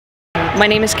My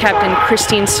name is Captain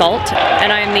Christine Salt,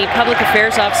 and I am the Public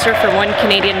Affairs Officer for 1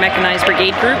 Canadian Mechanized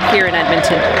Brigade Group here in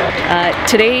Edmonton.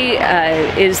 Today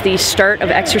is the start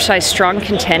of exercise Strong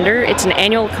Contender. It's an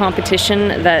annual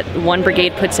competition that 1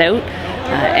 Brigade puts out,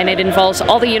 and it involves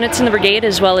all the units in the brigade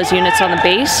as well as units on the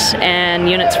base and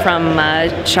units from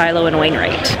Shilo and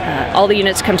Wainwright. All the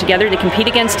units come together, they compete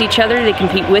against each other, they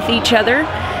compete with each other,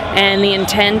 and the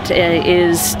intent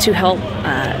is to help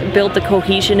build the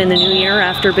cohesion in the new year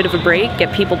after a bit of a break,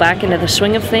 get people back into the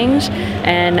swing of things,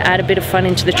 and add a bit of fun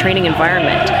into the training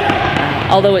environment.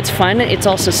 Although it's fun, it's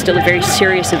also still a very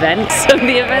serious event. So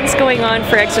the events going on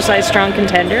for Exercise Strong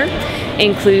Contender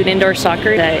include indoor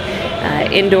soccer,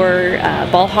 indoor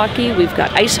ball hockey, we've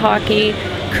got ice hockey,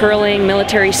 curling,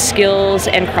 military skills,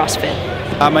 and CrossFit.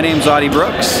 My name's Audie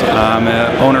Brooks. I'm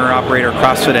an owner-operator of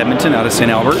CrossFit Edmonton out of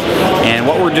St. Albert, and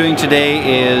what we're doing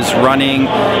today is running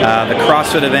the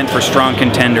CrossFit event for Strong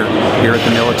Contender here at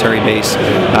the military base.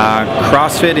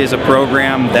 CrossFit is a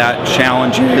program that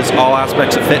challenges all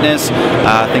aspects of fitness,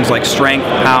 things like strength,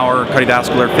 power,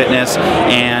 cardiovascular fitness,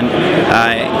 and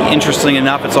interestingly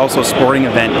enough, it's also a sporting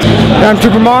event. I'm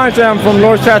Trooper Mons, I'm from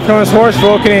Lord Strathcona's Horse for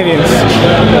all Canadians.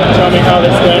 Tell me how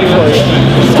this went for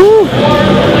you.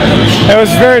 It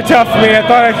was very tough for me.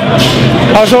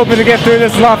 I was hoping to get through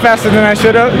this a lot faster than I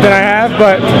have,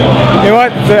 but you know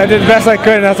what? I did the best I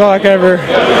could, and that's all I could ever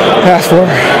ask for.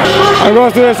 I'm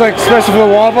going through this especially for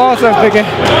the wall ball, so I'm thinking,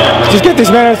 just get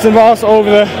these minutes and balls over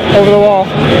the wall.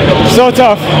 So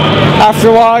tough. After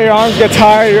a while, your arms get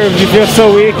tired, you feel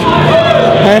so weak,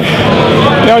 and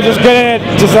just getting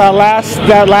it, just that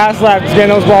last lap, just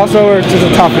getting those balls over, it's just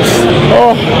the toughest.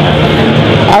 Oh,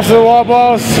 after the wall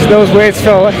balls, those weights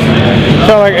felt like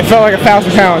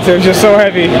 1,000 pounds. It was just so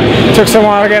heavy. It took so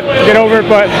long to get over it,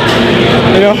 but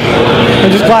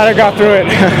I'm just glad I got through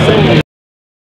it.